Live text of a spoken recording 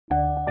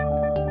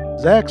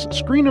Zach's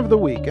Screen of the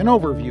Week, an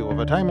overview of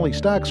a timely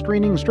stock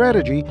screening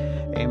strategy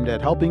aimed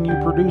at helping you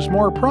produce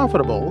more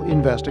profitable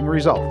investing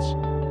results.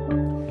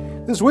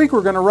 This week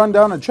we're going to run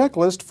down a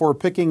checklist for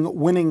picking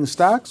winning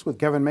stocks with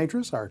Kevin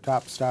Matras, our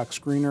top stock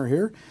screener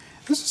here.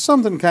 This is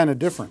something kind of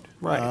different.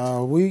 Right.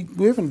 We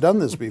haven't done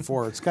this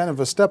before. It's kind of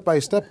a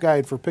step-by-step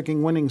guide for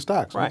picking winning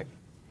stocks. Right.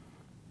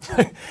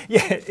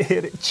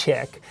 Yeah,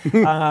 check.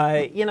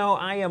 You know,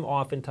 I am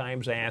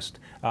oftentimes asked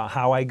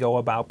how I go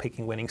about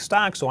picking winning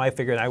stocks, so I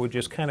figured I would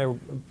just kind of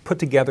put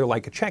together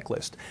like a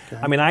checklist. Okay.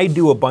 I mean, I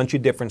do a bunch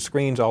of different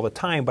screens all the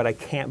time, but I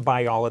can't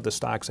buy all of the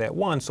stocks at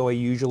once, so I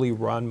usually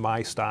run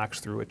my stocks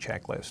through a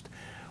checklist.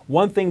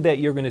 One thing that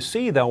you're going to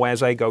see, though,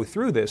 as I go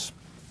through this,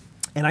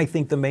 and I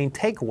think the main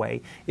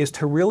takeaway, is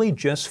to really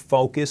just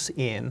focus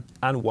in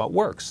on what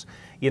works.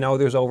 You know,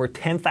 there's over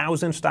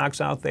 10,000 stocks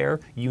out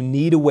there. You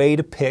need a way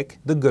to pick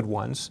the good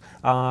ones.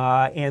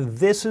 And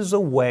this is a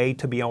way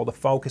to be able to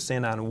focus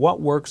in on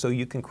what works so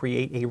you can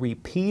create a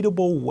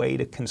repeatable way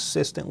to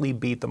consistently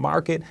beat the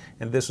market.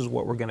 And this is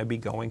what we're going to be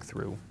going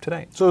through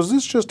today. So is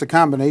this just a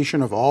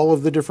combination of all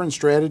of the different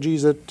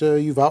strategies that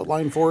you've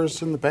outlined for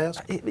us in the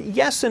past?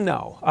 Yes and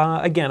no.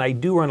 Again, I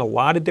do run a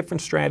lot of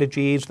different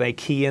strategies. They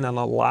key in on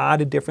a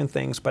lot of different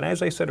things. But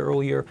as I said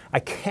earlier, I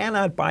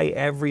cannot buy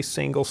every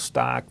single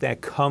stock that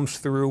comes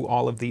through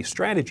all of these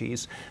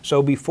strategies.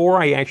 So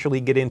before I actually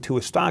get into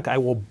a stock, I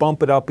will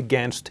bump it up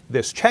against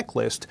this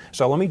checklist.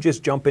 So let me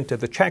just jump into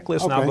the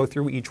checklist and I'll go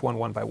through each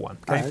one by one.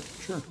 Okay? All right,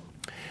 sure.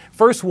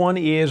 First one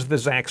is the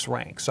Zacks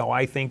rank. So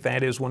I think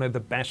that is one of the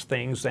best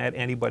things that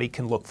anybody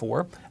can look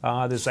for.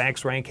 The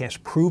Zacks rank has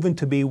proven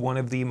to be one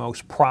of the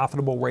most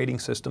profitable rating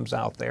systems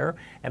out there.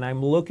 And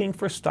I'm looking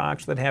for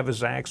stocks that have a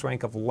Zacks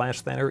rank of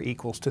less than or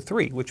equals to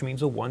 3, which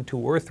means a 1, 2,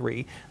 or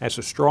 3. That's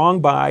a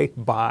strong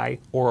buy,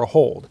 or a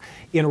hold.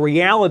 In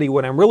reality,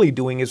 what I'm really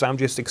doing is I'm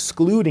just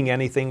excluding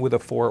anything with a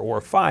 4 or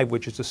a 5,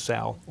 which is a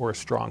sell or a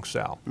strong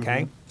sell.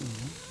 Okay? Mm-hmm.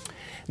 Mm-hmm.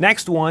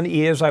 Next one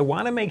is I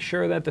want to make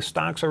sure that the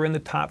stocks are in the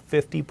top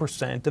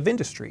 50% of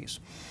industries.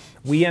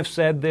 We have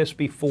said this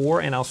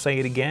before, and I'll say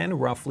it again,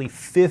 roughly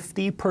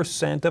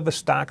 50% of a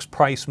stock's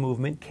price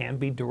movement can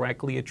be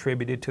directly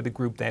attributed to the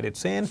group that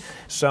it's in.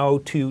 So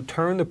to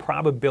turn the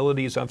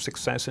probabilities of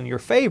success in your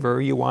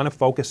favor, you want to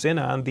focus in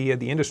on the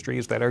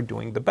industries that are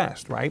doing the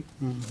best, right?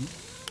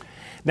 Mm-hmm.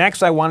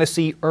 Next, I want to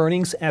see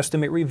earnings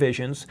estimate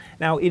revisions.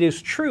 Now, it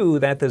is true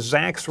that the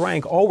Zacks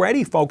rank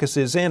already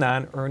focuses in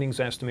on earnings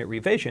estimate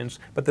revisions,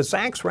 but the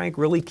Zacks rank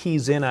really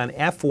keys in on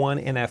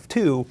F1 and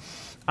F2.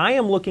 I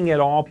am looking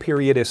at all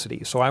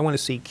periodicity. So I want to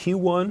see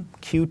Q1,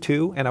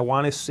 Q2, and I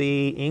want to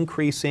see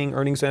increasing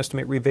earnings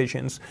estimate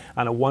revisions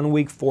on a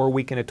 1-week,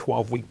 4-week, and a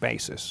 12-week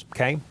basis,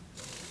 okay?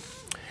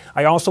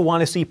 I also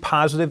want to see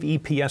positive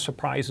EPS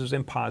surprises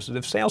and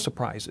positive sales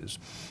surprises.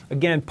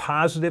 Again,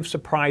 positive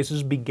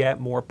surprises beget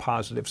more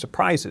positive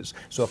surprises.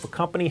 So if a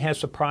company has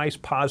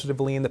surprised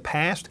positively in the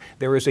past,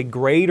 there is a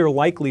greater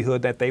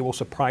likelihood that they will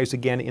surprise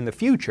again in the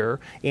future.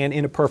 And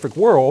in a perfect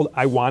world,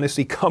 I want to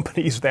see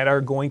companies that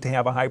are going to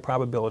have a high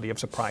probability of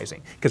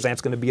surprising, because that's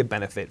going to be a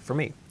benefit for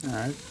me. All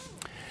right.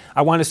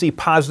 I want to see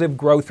positive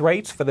growth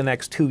rates for the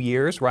next 2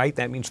 years, right?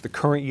 That means the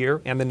current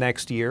year and the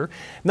next year.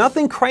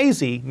 Nothing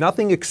crazy,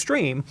 nothing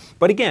extreme,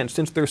 but again,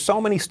 since there's so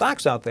many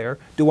stocks out there,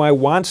 do I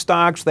want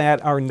stocks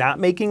that are not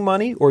making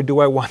money, or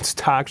do I want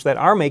stocks that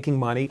are making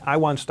money? I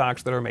want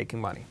stocks that are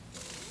making money.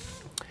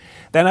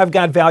 Then I've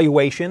got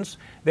valuations.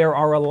 There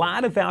are a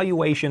lot of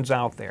valuations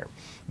out there.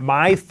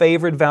 My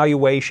favorite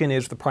valuation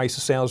is the price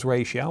to sales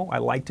ratio. I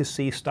like to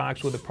see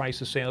stocks with a price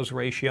to sales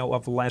ratio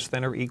of less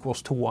than or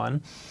equals to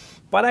 1.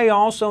 But I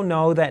also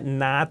know that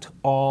not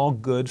all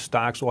good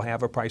stocks will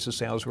have a price to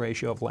sales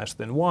ratio of less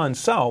than 1.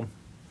 So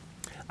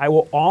I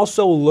will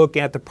also look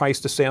at the price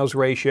to sales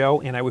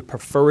ratio, and I would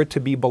prefer it to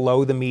be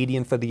below the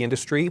median for the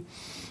industry.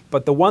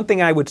 But the one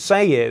thing I would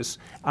say is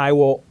I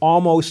will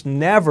almost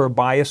never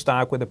buy a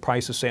stock with a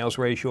price to sales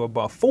ratio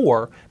above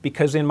 4,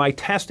 because in my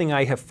testing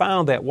I have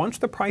found that once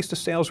the price to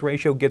sales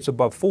ratio gets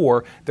above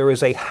 4, there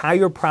is a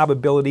higher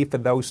probability for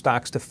those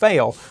stocks to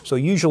fail. So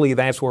usually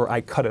that's where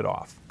I cut it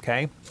off,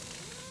 okay?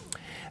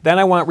 Then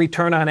I want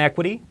return on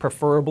equity.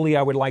 Preferably,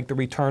 I would like the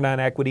return on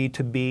equity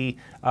to be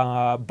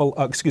above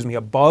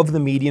the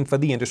median for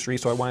the industry,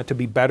 so I want it to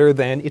be better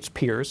than its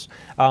peers.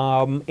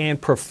 And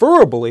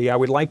preferably, I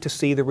would like to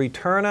see the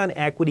return on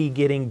equity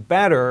getting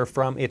better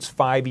from its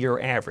 5-year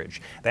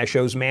average. That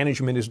shows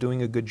management is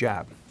doing a good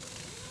job.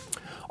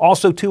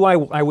 Also, too,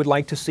 I would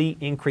like to see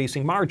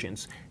increasing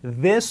margins.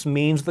 This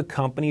means the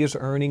company is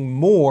earning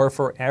more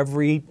for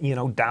every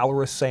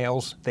dollar of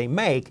sales they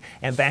make,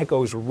 and that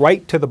goes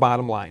right to the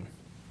bottom line.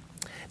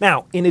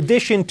 Now, in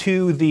addition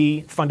to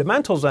the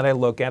fundamentals that I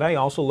look at, I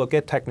also look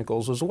at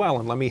technicals as well,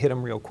 and let me hit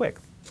them real quick.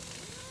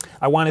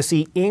 I want to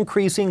see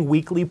increasing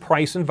weekly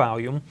price and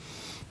volume.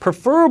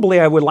 Preferably,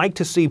 I would like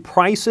to see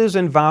prices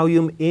and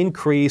volume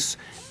increase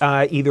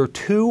either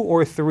 2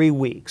 or 3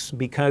 weeks,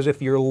 because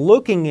if you're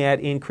looking at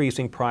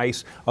increasing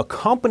price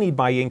accompanied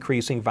by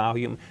increasing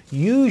volume,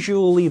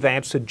 usually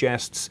that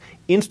suggests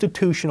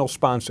institutional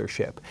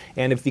sponsorship.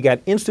 And if you got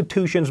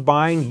institutions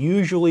buying,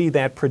 usually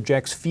that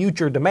projects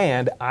future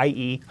demand,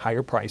 i.e.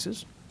 higher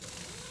prices.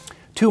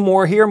 2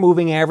 more here,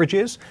 moving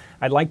averages.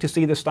 I'd like to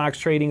see the stocks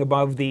trading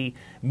above the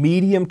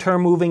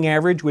medium-term moving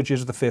average, which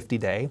is the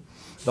 50-day,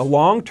 the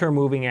long-term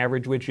moving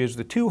average, which is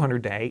the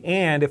 200-day,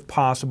 and if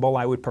possible,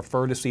 I would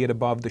prefer to see it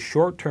above the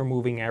short-term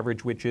moving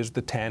average, which is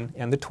the 10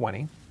 and the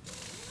 20.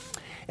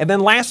 And then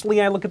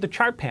lastly, I look at the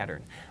chart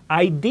pattern.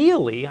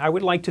 Ideally, I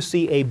would like to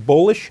see a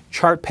bullish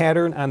chart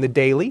pattern on the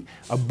daily,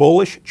 a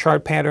bullish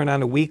chart pattern on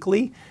the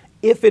weekly.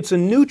 If it's a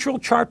neutral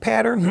chart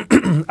pattern,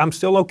 I'm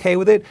still okay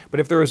with it,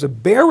 but if there is a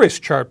bearish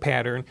chart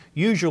pattern,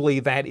 usually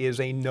that is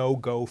a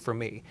no-go for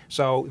me.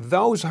 So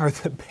those are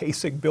the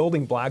basic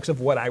building blocks of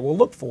what I will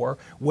look for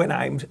when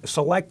I'm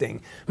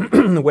selecting,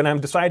 when I'm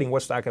deciding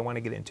what stock I want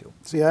to get into.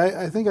 See,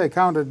 I think I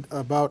counted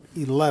about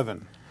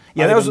 11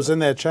 items that was in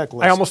that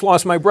checklist. I almost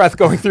lost my breath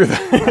going through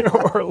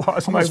that, or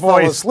lost my voice.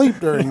 Fell asleep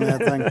during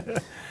that thing.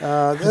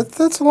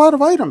 That's a lot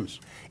of items.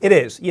 It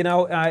is, you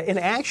know, and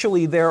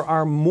actually there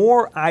are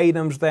more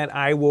items that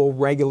I will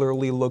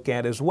regularly look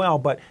at as well,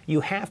 but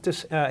you have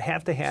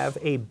to have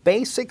a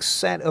basic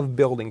set of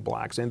building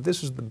blocks, and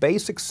this is the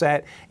basic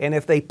set, and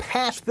if they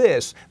pass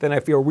this, then I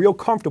feel real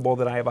comfortable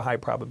that I have a high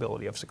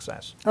probability of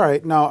success. All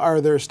right, now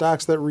are there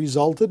stocks that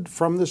resulted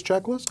from this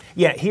checklist?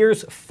 Yeah,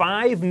 here's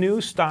 5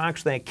 new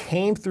stocks that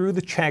came through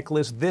the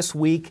checklist this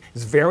week.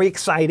 It's very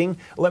exciting.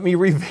 Let me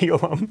reveal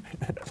them.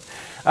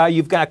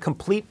 You've got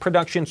Complete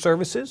Production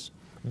Services,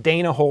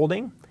 Dana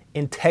Holding,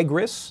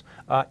 Integris,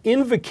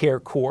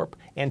 Invacare Corp,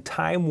 and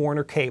Time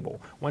Warner Cable.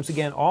 Once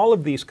again, all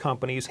of these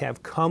companies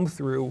have come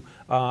through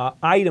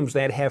items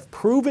that have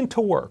proven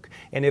to work.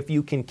 And if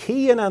you can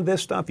key in on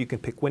this stuff, you can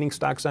pick winning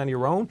stocks on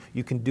your own.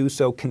 You can do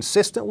so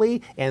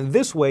consistently, and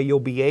this way you'll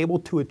be able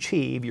to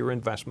achieve your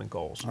investment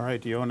goals. All right,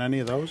 do you own any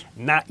of those?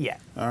 Not yet.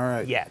 All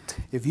right. Yet.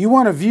 If you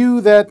want to view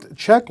that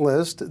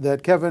checklist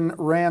that Kevin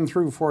ran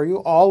through for you,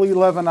 all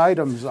 11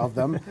 items of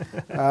them,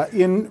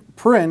 in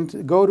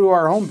print, go to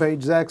our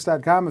homepage,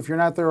 zacks.com, if you're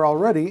not there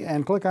already,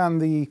 and click on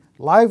the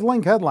live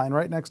link headline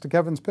right next to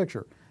Kevin's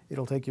picture.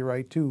 It'll take you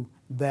right to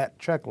that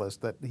checklist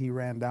that he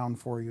ran down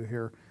for you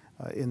here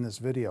in this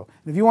video.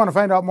 And if you want to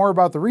find out more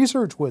about the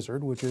Research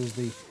Wizard, which is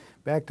the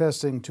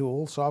backtesting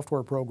tool,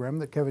 software program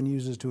that Kevin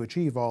uses to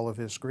achieve all of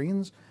his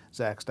screens,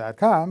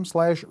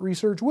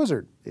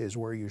 zacks.com/researchwizard is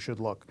where you should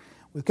look.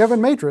 With Kevin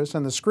Matras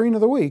and the Screen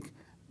of the Week,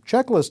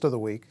 Checklist of the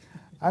Week,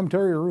 I'm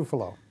Terry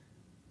Ruffalo.